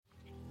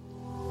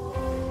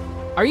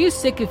Are you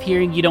sick of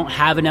hearing you don't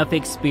have enough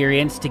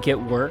experience to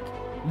get work?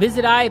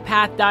 Visit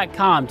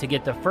iapath.com to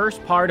get the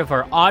first part of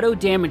our auto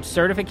damage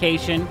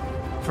certification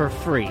for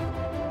free.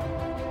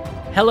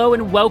 Hello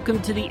and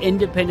welcome to the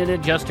Independent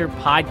Adjuster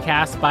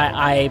podcast by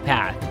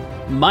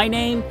iapath. My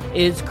name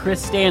is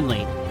Chris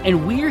Stanley,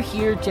 and we're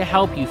here to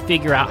help you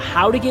figure out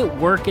how to get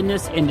work in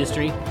this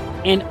industry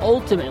and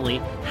ultimately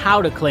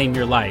how to claim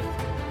your life.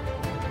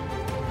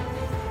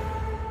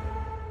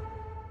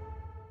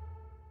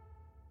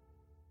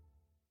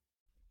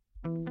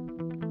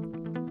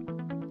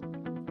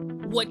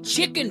 What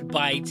chicken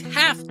bites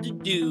have to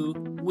do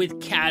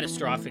with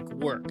catastrophic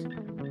work.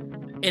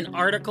 An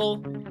article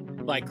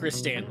by Chris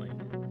Stanley.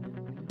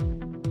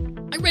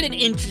 I read an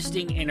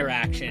interesting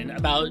interaction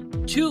about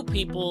two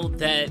people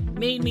that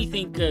made me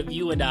think of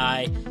you and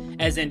I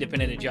as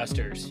independent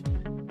adjusters.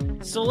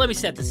 So let me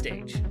set the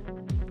stage.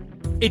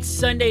 It's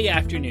Sunday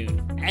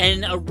afternoon,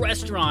 and a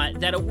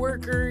restaurant that a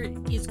worker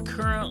is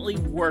currently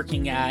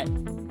working at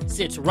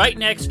sits right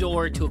next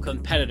door to a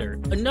competitor,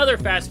 another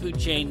fast food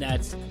chain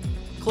that's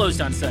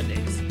closed on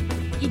Sundays.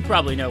 You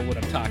probably know what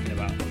I'm talking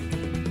about.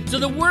 So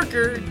the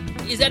worker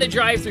is at a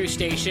drive-thru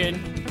station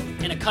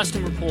and a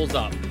customer pulls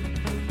up.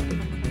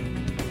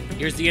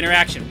 Here's the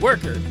interaction.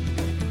 Worker,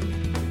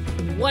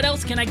 what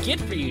else can I get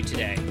for you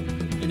today?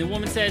 And the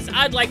woman says,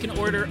 I'd like an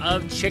order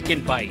of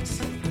chicken bites.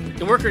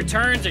 The worker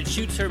turns and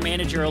shoots her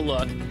manager a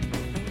look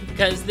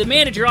because the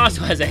manager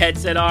also has a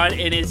headset on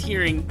and is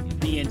hearing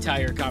the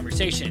entire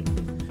conversation.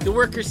 The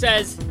worker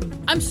says,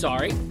 I'm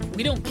sorry,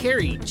 we don't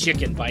carry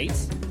chicken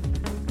bites.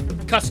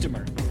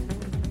 Customer,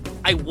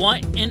 I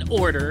want an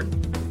order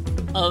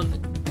of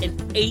an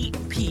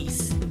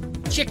 8-piece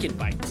chicken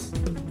bites.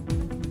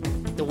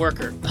 The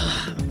worker,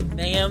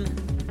 ma'am,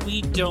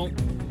 we don't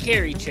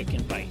carry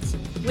chicken bites.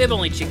 We have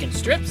only chicken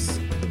strips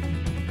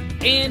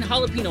and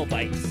jalapeno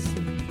bites.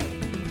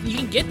 You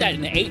can get that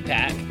in an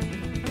 8-pack.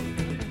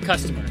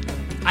 Customer,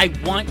 I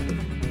want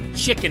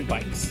chicken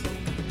bites.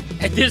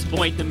 At this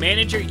point, the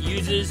manager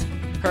uses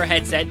her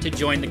headset to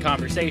join the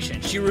conversation.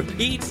 She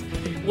repeats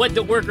what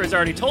the worker has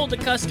already told the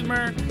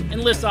customer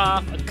and lists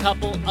off a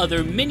couple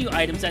other menu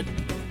items that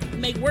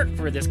may work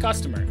for this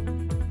customer.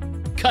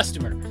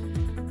 Customer,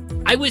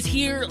 I was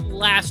here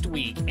last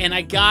week and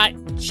I got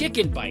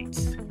chicken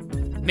bites.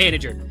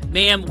 Manager,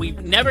 ma'am,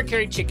 we've never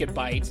carried chicken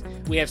bites.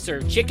 We have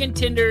served chicken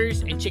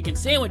tenders and chicken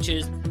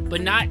sandwiches,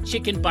 but not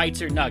chicken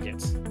bites or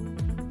nuggets.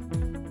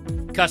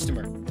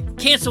 Customer,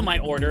 cancel my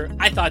order.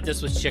 I thought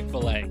this was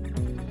Chick-fil-A.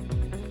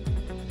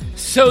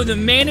 So the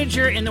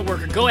manager and the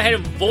worker go ahead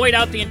and void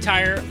out the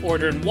entire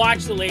order and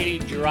watch the lady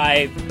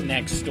drive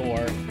next door.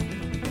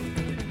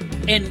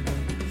 And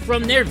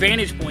from their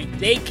vantage point,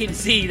 they can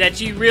see that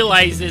she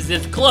realizes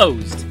it's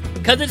closed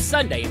because it's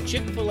Sunday and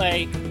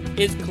Chick-fil-A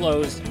is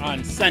closed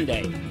on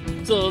Sunday.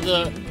 So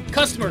the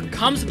customer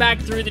comes back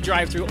through the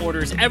drive-thru,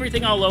 orders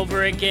everything all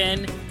over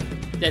again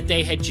that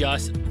they had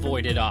just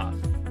voided off.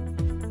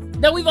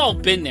 Now, we've all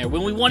been there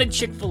when we wanted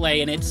Chick-fil-A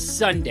and it's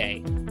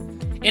Sunday.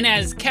 And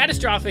as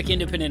catastrophic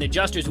independent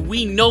adjusters,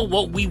 we know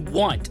what we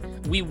want.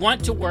 We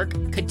want to work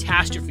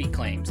catastrophe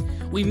claims.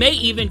 We may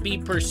even be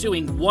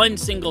pursuing one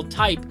single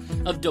type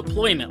of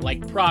deployment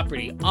like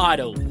property,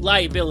 auto,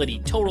 liability,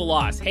 total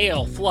loss,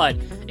 hail, flood,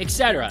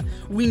 etc.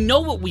 We know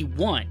what we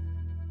want,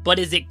 but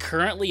is it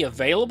currently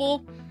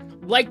available?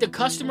 Like the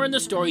customer in the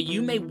story,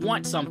 you may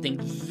want something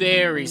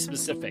very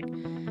specific,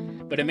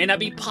 but it may not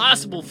be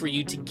possible for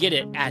you to get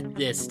it at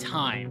this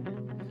time.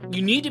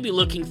 You need to be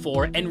looking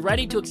for and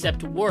ready to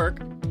accept work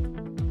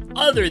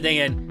other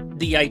than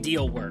the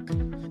ideal work.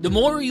 The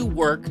more you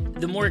work,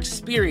 the more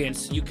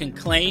experience you can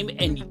claim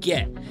and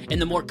get, and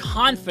the more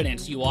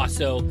confidence you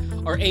also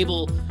are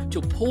able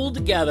to pull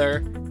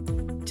together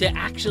to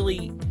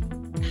actually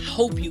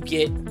hope you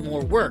get more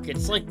work.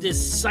 It's like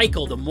this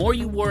cycle. The more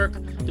you work,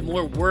 the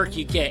more work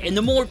you get, and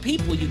the more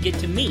people you get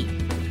to meet.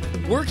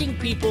 Working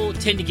people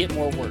tend to get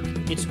more work.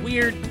 It's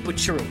weird, but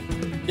true.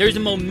 There's a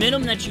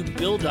momentum that you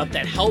build up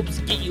that helps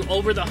get you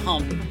over the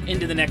hump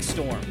into the next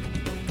storm.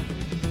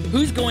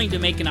 Who's going to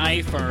make an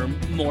IA firm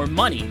more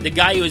money? The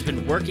guy who has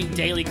been working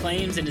daily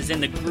claims and is in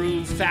the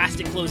groove fast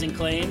at closing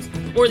claims?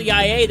 Or the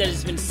IA that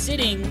has been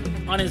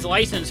sitting on his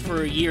license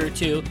for a year or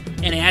two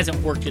and hasn't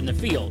worked in the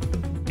field?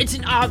 It's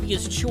an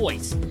obvious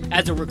choice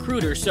as a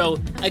recruiter. So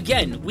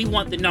again, we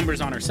want the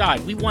numbers on our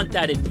side. We want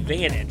that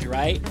advantage,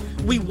 right?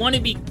 We want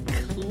to be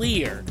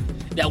clear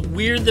that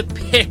we're the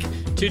pick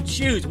to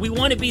choose. We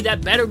want to be that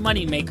better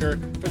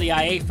moneymaker for the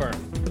IA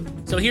firm.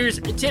 So here's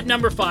tip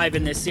number 5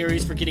 in this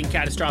series for getting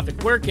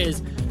catastrophic work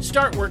is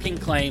start working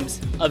claims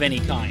of any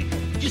kind.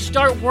 Just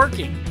start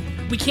working.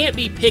 We can't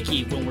be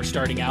picky when we're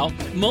starting out.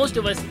 Most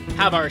of us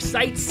have our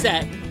sights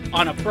set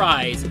on a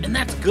prize, and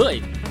that's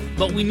good.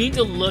 But we need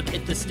to look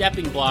at the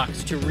stepping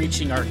blocks to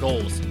reaching our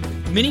goals.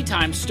 Many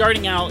times,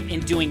 starting out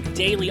and doing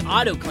daily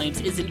auto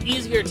claims is an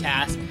easier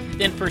task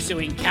than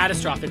pursuing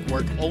catastrophic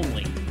work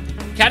only.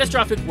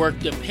 Catastrophic work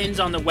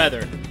depends on the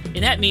weather,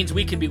 and that means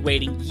we could be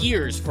waiting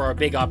years for our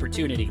big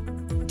opportunity.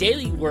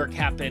 Daily work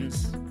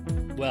happens,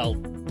 well,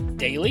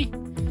 daily?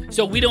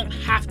 so we don't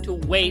have to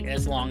wait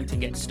as long to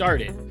get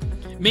started.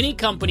 Many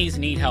companies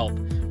need help,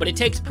 but it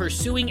takes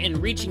pursuing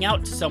and reaching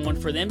out to someone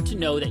for them to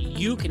know that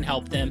you can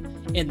help them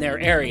in their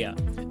area.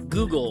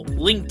 Google,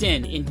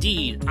 LinkedIn,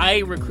 Indeed,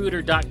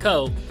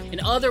 iRecruiter.co,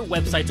 and other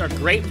websites are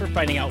great for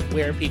finding out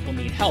where people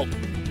need help,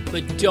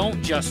 but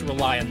don't just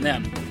rely on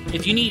them.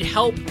 If you need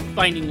help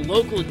finding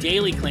local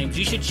daily claims,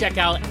 you should check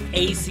out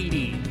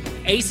ACD.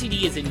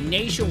 ACD is a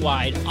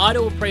nationwide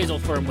auto appraisal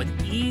firm with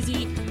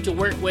easy to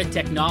work with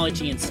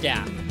technology and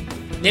staff.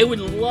 They would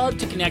love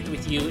to connect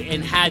with you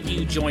and have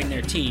you join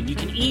their team. You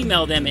can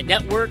email them at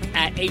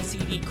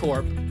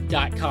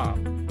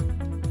network@acdcorp.com.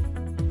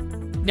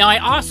 Now, I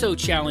also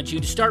challenge you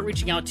to start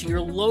reaching out to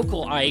your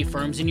local IA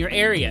firms in your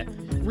area.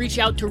 Reach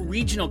out to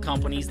regional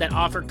companies that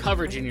offer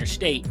coverage in your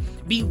state.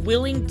 Be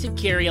willing to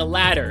carry a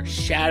ladder,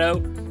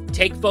 shadow,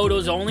 take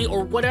photos only,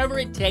 or whatever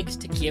it takes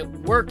to get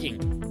working.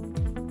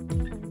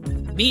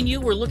 Me and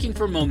you were looking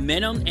for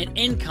momentum and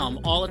income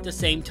all at the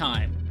same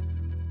time.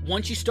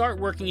 Once you start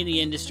working in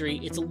the industry,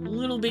 it's a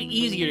little bit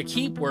easier to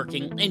keep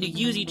working and to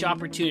use each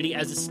opportunity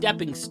as a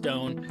stepping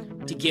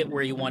stone to get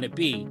where you want to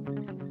be.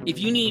 If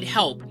you need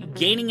help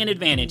gaining an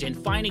advantage and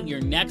finding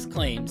your next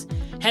claims,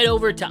 head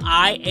over to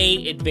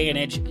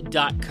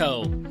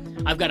iaadvantage.co.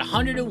 I've got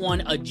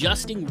 101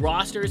 adjusting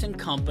rosters and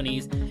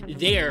companies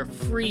there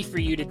free for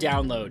you to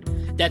download.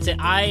 That's at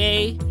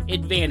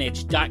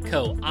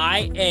iaadvantage.co.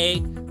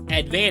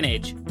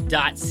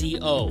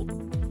 iaadvantage.co.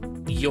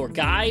 Your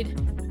guide,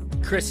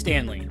 Chris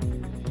Stanley.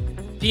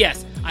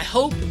 P.S. I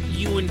hope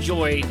you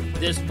enjoyed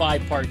this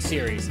 5-part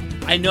series.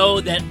 I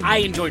know that I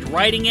enjoyed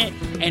writing it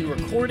and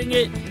recording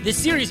it. This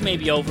series may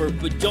be over,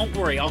 but don't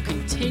worry. I'll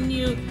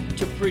continue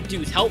to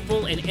produce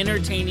helpful and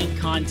entertaining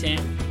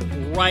content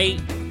right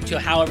to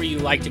however you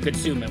like to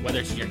consume it, whether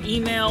it's in your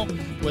email,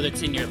 whether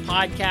it's in your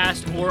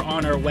podcast, or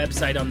on our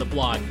website on the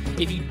blog.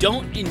 If you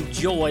don't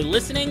enjoy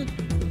listening,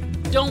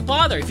 don't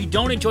bother. If you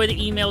don't enjoy the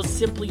emails,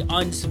 simply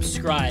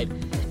unsubscribe.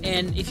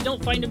 And if you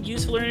don't find them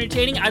useful or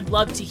entertaining, I'd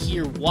love to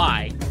hear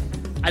why.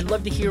 I'd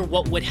love to hear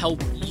what would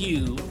help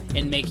you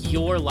and make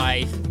your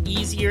life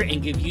easier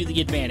and give you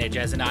the advantage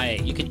as an IA.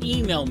 You can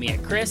email me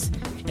at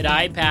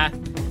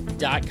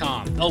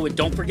chris@iapath.com. Oh, and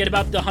don't forget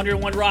about the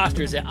 101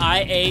 rosters at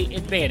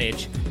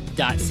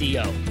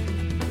iaadvantage.co.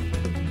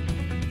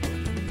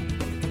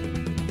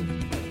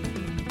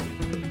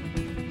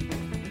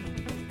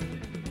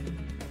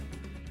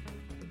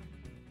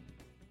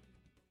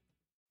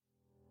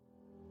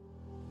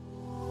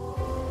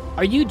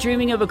 Are you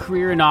dreaming of a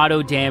career in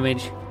auto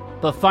damage,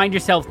 but find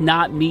yourself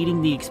not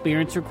meeting the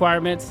experience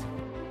requirements?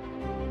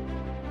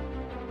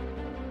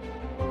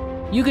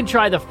 You can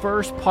try the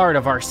first part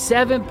of our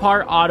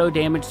 7-part auto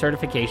damage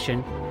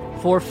certification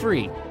for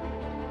free.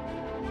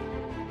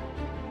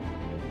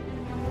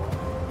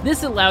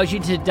 This allows you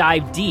to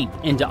dive deep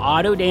into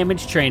auto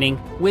damage training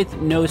with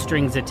no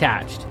strings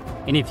attached.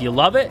 And if you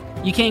love it,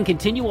 you can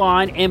continue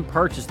on and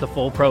purchase the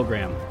full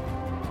program.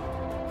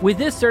 With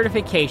this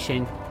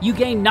certification, you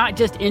gain not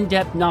just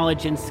in-depth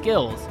knowledge and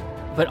skills,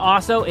 but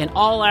also an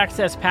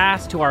all-access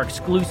pass to our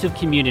exclusive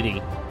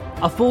community,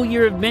 a full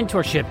year of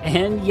mentorship,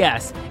 and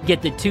yes,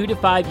 get the 2 to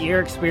 5 year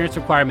experience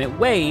requirement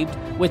waived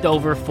with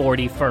over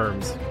 40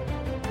 firms.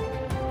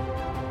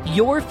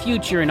 Your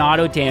future in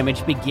auto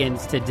damage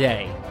begins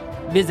today.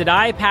 Visit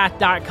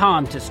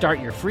iPath.com to start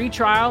your free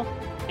trial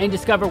and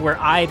discover where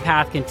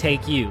iPath can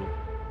take you.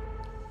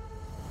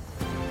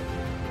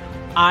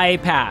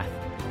 iPath.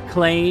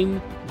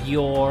 Claim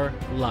your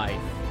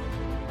life.